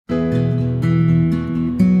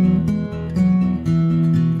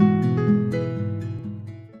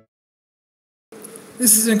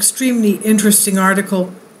This is an extremely interesting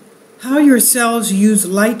article. How your cells use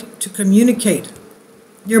light to communicate.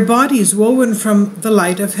 Your body is woven from the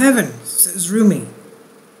light of heaven, says Rumi.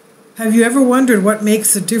 Have you ever wondered what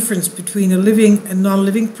makes the difference between a living and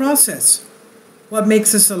non-living process? What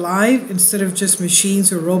makes us alive instead of just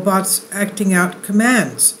machines or robots acting out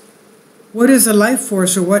commands? What is a life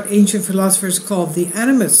force, or what ancient philosophers called the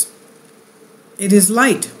animus? It is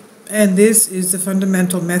light, and this is the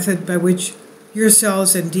fundamental method by which your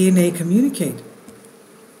cells and DNA communicate.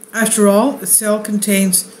 After all, a cell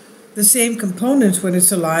contains the same components when it's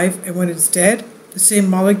alive and when it's dead. The same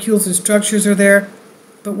molecules and structures are there,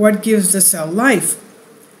 but what gives the cell life?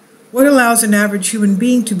 What allows an average human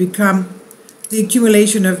being to become the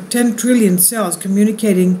accumulation of 10 trillion cells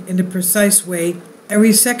communicating in a precise way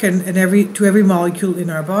every second and to every molecule in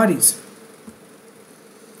our bodies?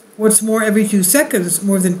 What's more, every few seconds,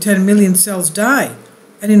 more than 10 million cells die,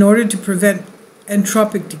 and in order to prevent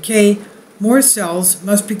entropic decay, more cells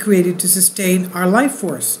must be created to sustain our life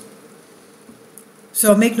force.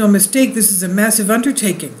 So make no mistake, this is a massive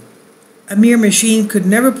undertaking. A mere machine could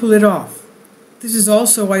never pull it off. This is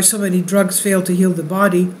also why so many drugs fail to heal the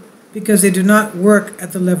body, because they do not work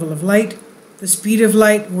at the level of light, the speed of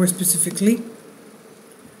light more specifically.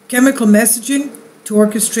 Chemical messaging to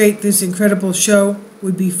orchestrate this incredible show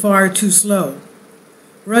would be far too slow.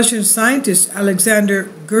 Russian scientist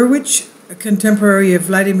Alexander Gurevich, a contemporary of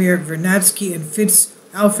Vladimir Vernadsky and Fitz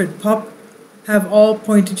Alfred Popp, have all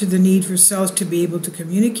pointed to the need for cells to be able to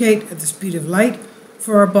communicate at the speed of light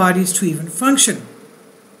for our bodies to even function.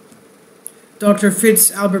 Dr. Fitz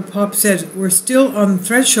Albert Popp said, "We're still on the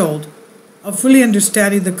threshold of fully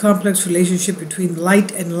understanding the complex relationship between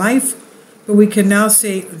light and life, but we can now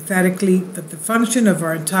say emphatically that the function of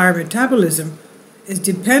our entire metabolism is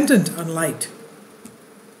dependent on light."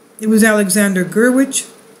 It was Alexander Gurevich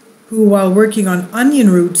who, while working on onion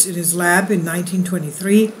roots in his lab in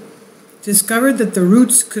 1923, discovered that the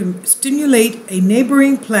roots could stimulate a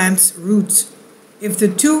neighboring plant's roots if the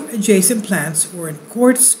two adjacent plants were in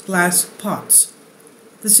quartz glass pots.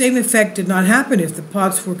 The same effect did not happen if the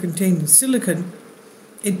pots were contained in silicon.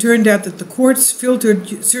 It turned out that the quartz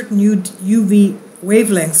filtered certain UV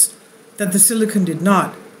wavelengths that the silicon did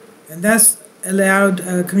not, and thus allowed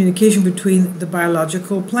communication between the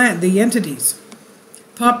biological plant, the entities.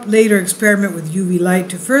 Popp later experimented with UV light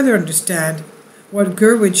to further understand what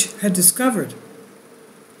Gurevich had discovered.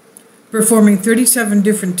 Performing 37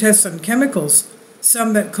 different tests on chemicals,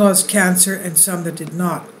 some that caused cancer and some that did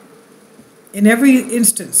not. In every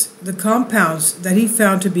instance, the compounds that he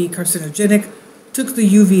found to be carcinogenic took the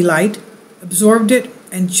UV light, absorbed it,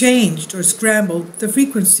 and changed or scrambled the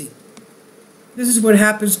frequency. This is what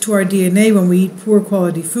happens to our DNA when we eat poor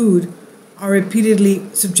quality food, are repeatedly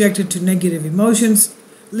subjected to negative emotions,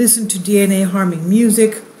 listen to DNA harming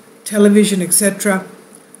music, television, etc.,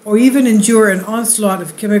 or even endure an onslaught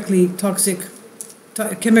of chemical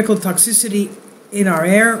toxicity in our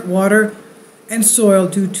air, water, and soil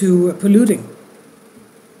due to polluting.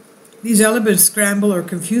 These elements scramble or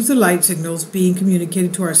confuse the light signals being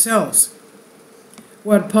communicated to our cells.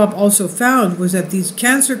 What Popp also found was that these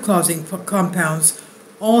cancer-causing compounds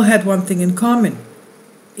all had one thing in common.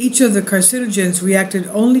 Each of the carcinogens reacted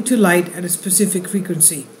only to light at a specific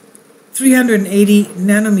frequency, 380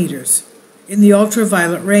 nanometers, in the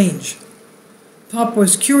ultraviolet range. Popp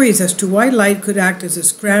was curious as to why light could act as a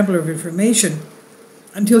scrambler of information,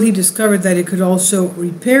 until he discovered that it could also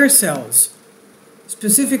repair cells.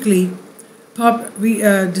 Specifically, Popp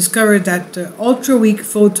discovered that ultra-weak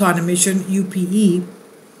photon emission, UPE,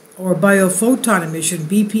 or biophoton emission,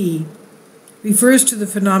 BPE, refers to the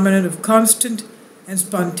phenomenon of constant and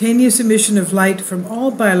spontaneous emission of light from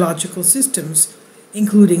all biological systems,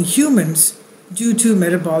 including humans, due to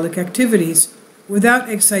metabolic activities, without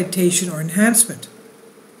excitation or enhancement.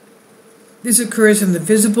 This occurs in the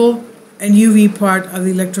visible and UV part of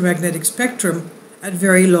the electromagnetic spectrum at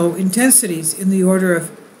very low intensities, in the order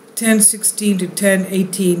of 1016 to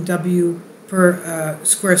 1018 W per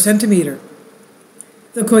square centimeter.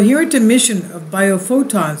 The coherent emission of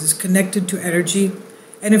biophotons is connected to energy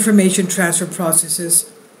and information transfer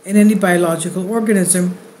processes in any biological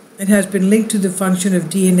organism and has been linked to the function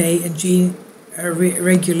of DNA and gene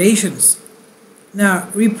regulations. Now,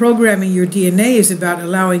 reprogramming your DNA is about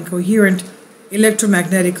allowing coherent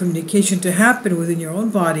electromagnetic communication to happen within your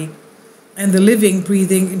own body and the living,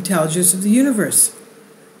 breathing intelligence of the universe.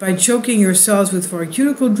 By choking your cells with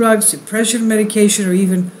pharmaceutical drugs, depression medication, or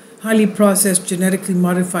even highly processed genetically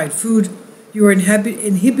modified food, you are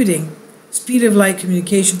inhibiting speed of light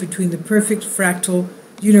communication between the perfect fractal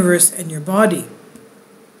universe and your body.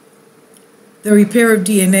 The repair of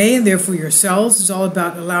DNA, and therefore your cells, is all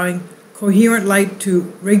about allowing coherent light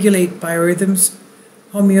to regulate biorhythms,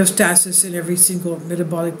 homeostasis in every single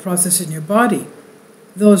metabolic process in your body.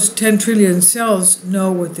 Those 10 trillion cells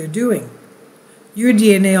know what they're doing. Your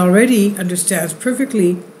DNA already understands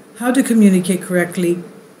perfectly how to communicate correctly.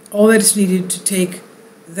 All that is needed to take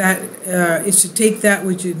that is to take that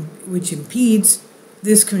which impedes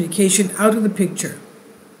this communication out of the picture.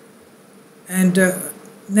 And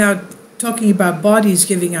now, talking about bodies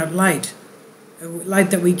giving out light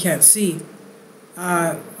that we can't see.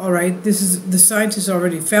 All right, the scientists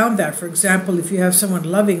already found that. For example, if you have someone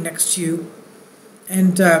loving next to you,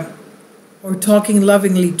 and or talking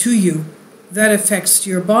lovingly to you, that affects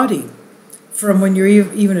your body. From when you're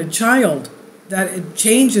even a child, that it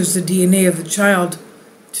changes the DNA of the child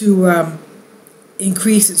to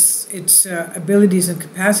increase its abilities and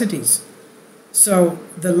capacities. So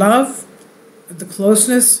the love, the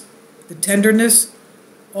closeness, the tenderness,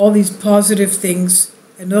 all these positive things,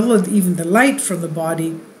 and even the light from the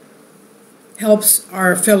body helps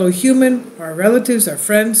our fellow human, our relatives, our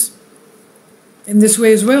friends, in this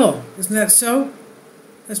way as well. Isn't that so?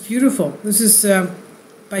 That's beautiful. This is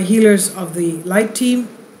by Healers of the Light team.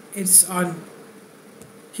 It's on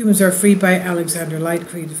Humans Are Free by Alexander Light,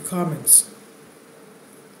 Creative Commons.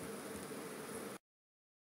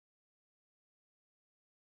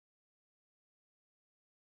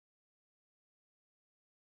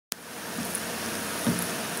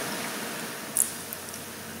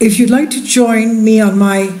 If you'd like to join me on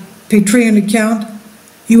my Patreon account,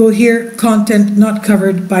 you will hear content not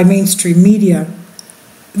covered by mainstream media.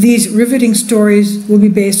 These riveting stories will be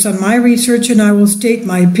based on my research, and I will state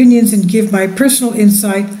my opinions and give my personal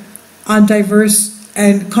insight on diverse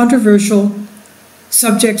and controversial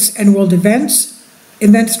subjects and world events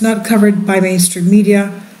not covered by mainstream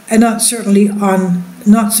media, and not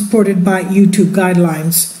supported by YouTube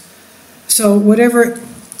guidelines. So whatever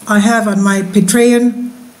I have on my Patreon,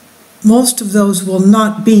 most of those will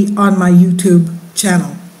not be on my YouTube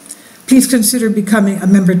channel. Please consider becoming a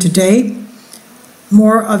member today.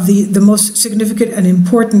 More of the most significant and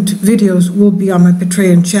important videos will be on my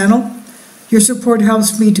Patreon channel. Your support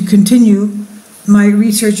helps me to continue my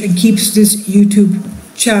research and keeps this YouTube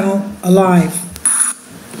channel alive.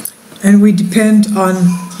 And we depend on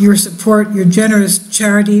your support, your generous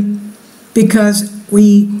charity, because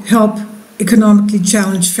we help economically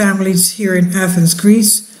challenged families here in Athens,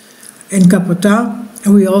 Greece, in Kapota,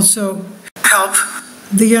 and we also help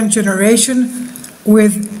the young generation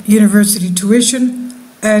with university tuition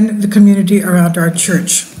and the community around our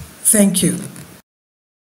church. Thank you.